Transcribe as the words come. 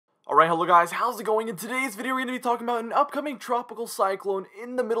Alright, hello guys, how's it going? In today's video, we're going to be talking about an upcoming tropical cyclone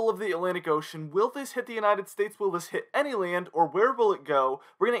in the middle of the Atlantic Ocean. Will this hit the United States? Will this hit any land? Or where will it go?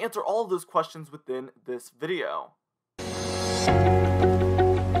 We're going to answer all of those questions within this video.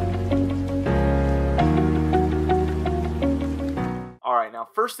 Alright, now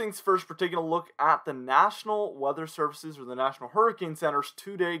first things first, we're taking a look at the National Weather Services, or the National Hurricane Center's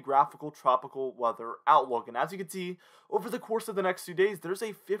 2-day graphical tropical weather outlook. And as you can see, over the course of the next 2 days, there's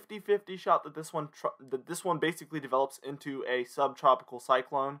a 50-50 shot that this one basically develops into a subtropical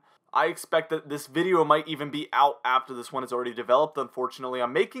cyclone. I expect that this video might even be out after this one is already developed, unfortunately.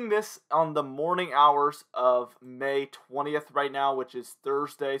 I'm making this on the morning hours of May 20th right now, which is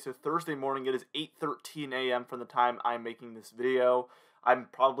Thursday. So Thursday morning, it is 8:13 a.m. from the time I'm making this video. I'm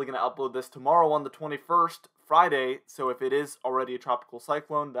probably going to upload this tomorrow on the 21st, Friday. So if it is already a tropical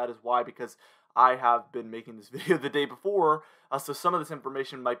cyclone, that is why, because I have been making this video the day before. So some of this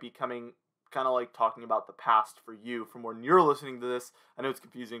information might be coming kind of like talking about the past for you from when you're listening to this. I know it's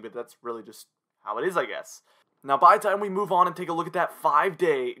confusing, but that's really just how it is, I guess. Now, by the time we move on and take a look at that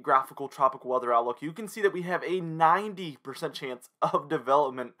 5-day graphical tropical weather outlook, you can see that we have a 90% chance of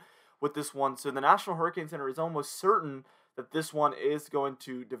development with this one. So the National Hurricane Center is almost certain that this one is going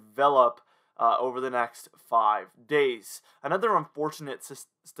to develop over the next 5 days. Another unfortunate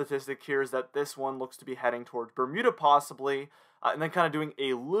statistic here is that this one looks to be heading towards Bermuda possibly, and then kind of doing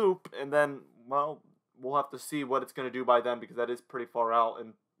a loop, and then, well, we'll have to see what it's going to do by then, because that is pretty far out,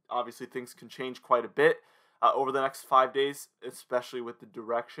 and obviously things can change quite a bit over the next 5 days, especially with the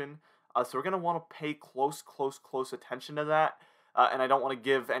direction. So we're going to want to pay close attention to that. And I don't want to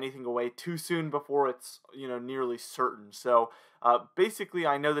give anything away too soon before it's, nearly certain. So basically,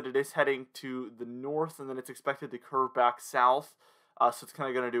 I know that it is heading to the north, and then it's expected to curve back south. So it's kind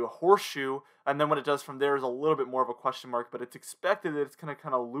of going to do a horseshoe, and then what it does from there is a little bit more of a question mark, but it's expected that it's going to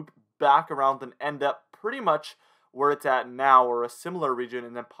kind of loop back around and end up pretty much where it's at now, or a similar region,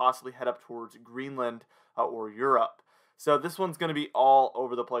 and then possibly head up towards Greenland or Europe. So this one's going to be all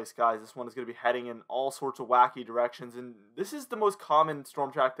over the place, guys. This one is going to be heading in all sorts of wacky directions, and this is the most common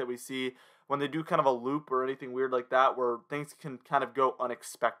storm track that we see when they do kind of a loop or anything weird like that, where things can kind of go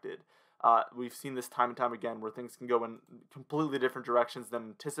unexpected. We've seen this time and time again, where things can go in completely different directions than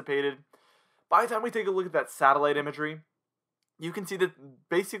anticipated. By the time we take a look at that satellite imagery, you can see that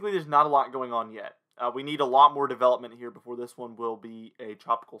basically there's not a lot going on yet. We need a lot more development here before this one will be a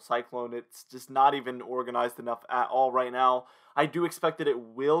tropical cyclone. It's just not even organized enough at all right now. I do expect that it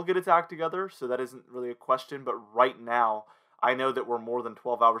will get its act together, so that isn't really a question. But right now, I know that we're more than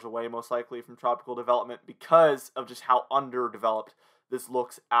 12 hours away, most likely, from tropical development because of just how underdeveloped this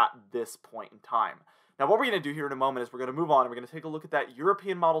looks at this point in time. Now, what we're going to do here in a moment is we're going to move on, and we're going to take a look at that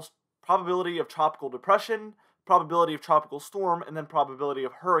European model's probability of tropical depression, probability of tropical storm, and then probability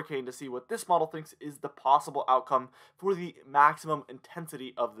of hurricane to see what this model thinks is the possible outcome for the maximum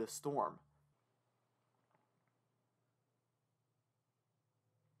intensity of this storm.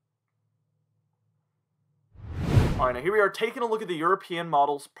 Alright, now here we are taking a look at the European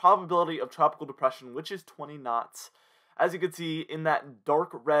model's probability of tropical depression, which is 20 knots. As you can see in that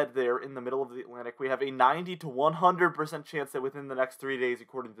dark red there in the middle of the Atlantic, we have a 90 to 100% chance that within the next 3 days,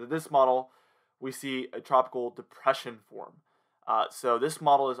 according to this model, we see a tropical depression form. So this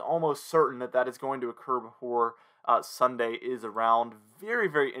model is almost certain that that is going to occur before Sunday is around. Very,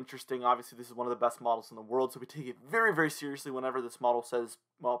 very interesting. Obviously, this is one of the best models in the world, so we take it very, very seriously whenever this model says,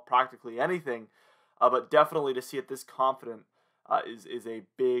 well, practically anything. But definitely to see it this confident is a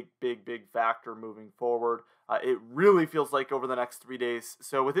big factor moving forward. It really feels like over the next 3 days.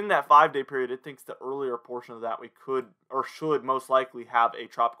 So within that 5-day period, it thinks the earlier portion of that we could or should most likely have a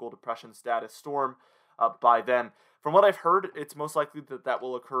tropical depression status storm by then. From what I've heard, it's most likely that that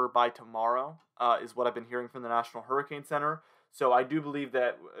will occur by tomorrow, is what I've been hearing from the National Hurricane Center. So I do believe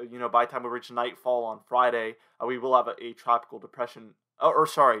that, by the time we reach nightfall on Friday, we will have a tropical depression. Or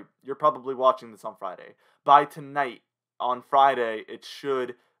sorry, you're probably watching this on Friday. By tonight, on Friday, it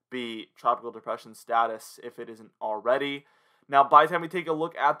should be tropical depression status if it isn't already. Now, by the time we take a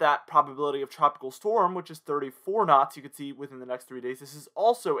look at that probability of tropical storm, which is 34 knots, you can see within the next 3 days, this is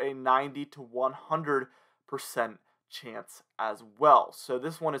also a 90 to 100% chance as well. So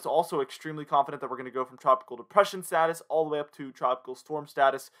this one is also extremely confident that we're going to go from tropical depression status all the way up to tropical storm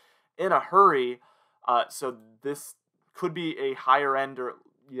status in a hurry. So this could be a higher end, or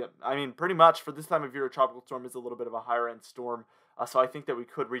yeah, I mean, pretty much for this time of year, a tropical storm is a little bit of a higher end storm. So I think that we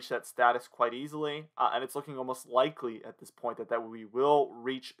could reach that status quite easily, and it's looking almost likely at this point that we will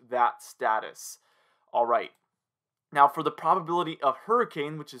reach that status. All right. Now, for the probability of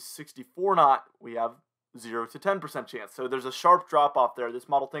hurricane, which is 64 knot, we have 0 to 10% chance. So there's a sharp drop off there. This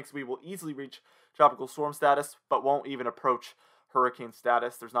model thinks we will easily reach tropical storm status, but won't even approach hurricane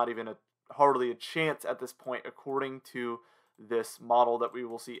status. There's not even hardly a chance at this point, according to this model, that we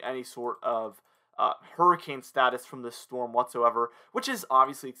will see any sort of hurricane status from this storm whatsoever, which is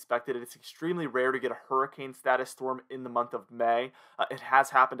obviously expected. It's extremely rare to get a hurricane status storm in the month of May. It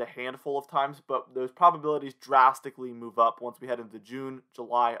has happened a handful of times, but those probabilities drastically move up once we head into June,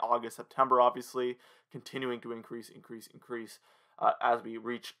 July, August, September, obviously, continuing to increase as we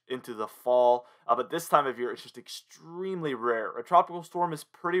reach into the fall. But this time of year, it's just extremely rare. A tropical storm is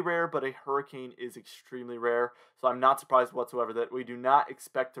pretty rare, but a hurricane is extremely rare. So I'm not surprised whatsoever that we do not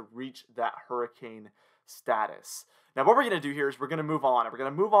expect to reach that hurricane status. Now, what we're going to do here is we're going to move on. And we're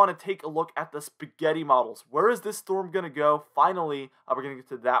going to move on and take a look at the spaghetti models. Where is this storm going to go? Finally, we're going to get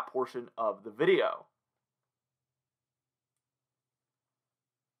to that portion of the video.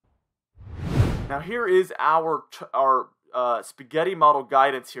 Now, here is our spaghetti model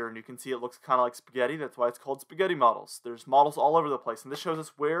guidance here, and you can see it looks kind of like spaghetti. That's why it's called spaghetti models. There's models all over the place, and this shows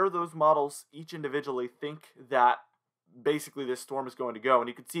us where those models each individually think that basically this storm is going to go. And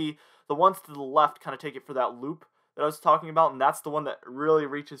you can see the ones to the left kind of take it for that loop that I was talking about, and that's the one that really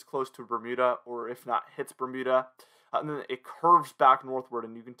reaches close to Bermuda, or if not hits Bermuda, and then it curves back northward,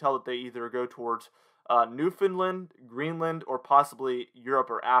 and you can tell that they either go towards Newfoundland, Greenland, or possibly Europe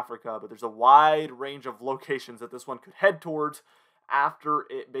or Africa, but there's a wide range of locations that this one could head towards after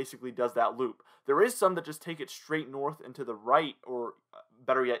it basically does that loop. There is some that just take it straight north and to the right, or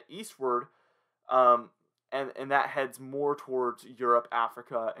better yet, eastward, and that heads more towards Europe,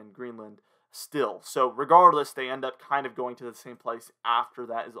 Africa, and Greenland still. So regardless, they end up kind of going to the same place after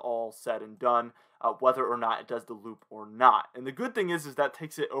that is all said and done, whether or not it does the loop or not. And the good thing is that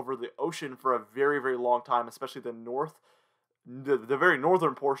takes it over the ocean for a very, very long time, especially the very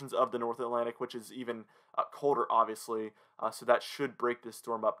northern portions of the North Atlantic, which is even colder, obviously. So that should break this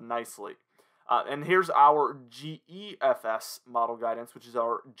storm up nicely. And here's our GEFS model guidance, which is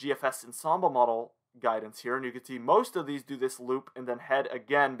our GFS ensemble model guidance here, and you can see most of these do this loop and then head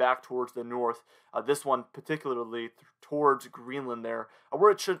again back towards the north. This one particularly towards Greenland there, where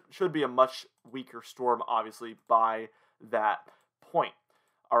it should be a much weaker storm, obviously, by that point.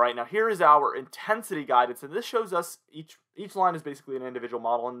 All right, now here is our intensity guidance, and this shows us each line is basically an individual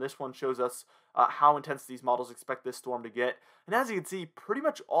model, and this one shows us how intense these models expect this storm to get. And as you can see, pretty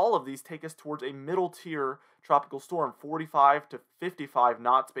much all of these take us towards a middle tier tropical storm, 45 to 55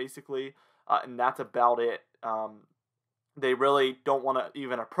 knots basically. And that's about it. They really don't want to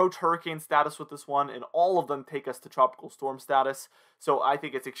even approach hurricane status with this one, and all of them take us to tropical storm status. So I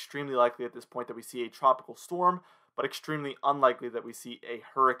think it's extremely likely at this point that we see a tropical storm, but extremely unlikely that we see a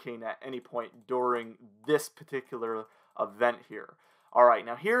hurricane at any point during this particular event here. All right,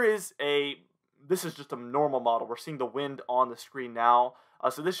 now this is just a normal model. We're seeing the wind on the screen now.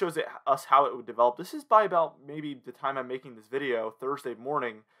 So this shows us how it would develop. This is by about maybe the time I'm making this video, Thursday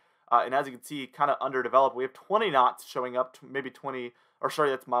morning. And as you can see, kind of underdeveloped. We have 20 knots showing up, maybe 20, or sorry,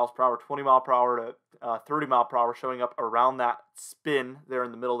 that's miles per hour, 20 mile per hour to 30 mile per hour showing up around that spin there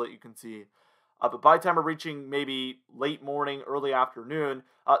in the middle that you can see. But by the time we're reaching maybe late morning, early afternoon,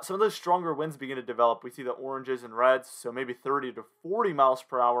 some of those stronger winds begin to develop. We see the oranges and reds, so maybe 30 to 40 miles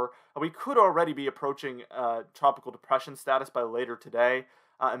per hour. We could already be approaching tropical depression status by later today,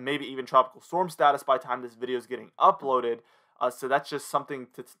 and maybe even tropical storm status by the time this video is getting uploaded. So that's just something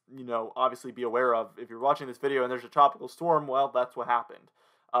to, obviously be aware of. If you're watching this video and there's a tropical storm, well, that's what happened.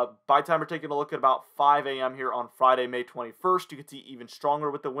 By the time we're taking a look at about 5 a.m. here on Friday, May 21st, you can see even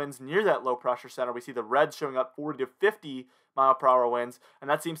stronger with the winds near that low pressure center. We see the reds showing up 40 to 50 mile per hour winds, and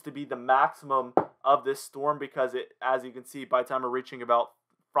that seems to be the maximum of this storm because as you can see, by the time we're reaching about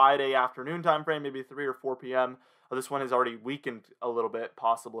Friday afternoon time frame, maybe 3 or 4 p.m., this one has already weakened a little bit,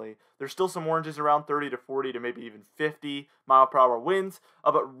 possibly. There's still some oranges around 30 to 40 to maybe even 50 mile per hour winds,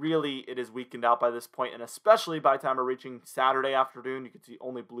 but really it is weakened out by this point, and especially by the time we're reaching Saturday afternoon, you can see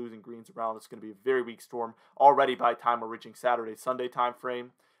only blues and greens around. It's going to be a very weak storm already by the time we're reaching Saturday, Sunday time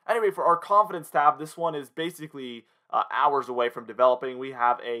frame. Anyway, for our confidence tab, this one is basically hours away from developing. We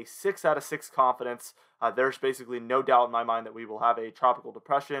have a 6 out of 6 confidence. There's basically no doubt in my mind that we will have a tropical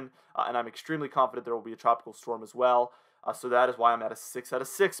depression, and I'm extremely confident there will be a tropical storm as well. So that is why I'm at a 6 out of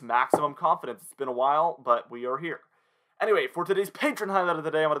 6 maximum confidence. It's been a while, but we are here. Anyway, for today's patron highlight of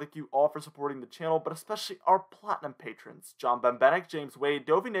the day, I want to thank you all for supporting the channel, but especially our platinum patrons, John Bembenek, James Wade,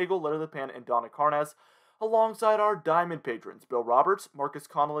 Dovey Nagel, Larry the Pan, and Donna Carnes, alongside our diamond patrons, Bill Roberts, Marcus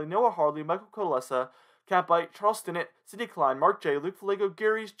Connolly, Noah Harley, Michael Codalessa, Catbite, Charles Stinnett, Sidney Klein, Mark J, Luke Falago,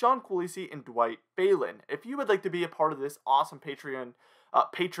 Gary's, John Coolisi, and Dwight Balin. If you would like to be a part of this awesome Patreon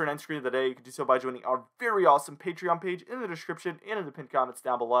patron end screen of the day. You can do so by joining our very awesome Patreon page in the description and in the pinned comments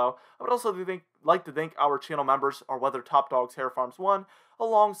down below. I would also like to thank our channel members, our Weather Top Dogs Hair Farms 1,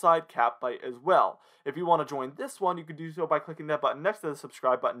 alongside Catbite as well. If you want to join this one, you can do so by clicking that button next to the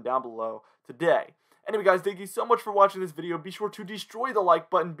subscribe button down below today. Anyway guys, thank you so much for watching this video. Be sure to destroy the like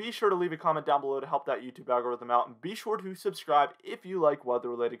button. Be sure to leave a comment down below to help that YouTube algorithm out. And be sure to subscribe if you like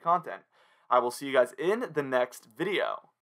weather-related content. I will see you guys in the next video.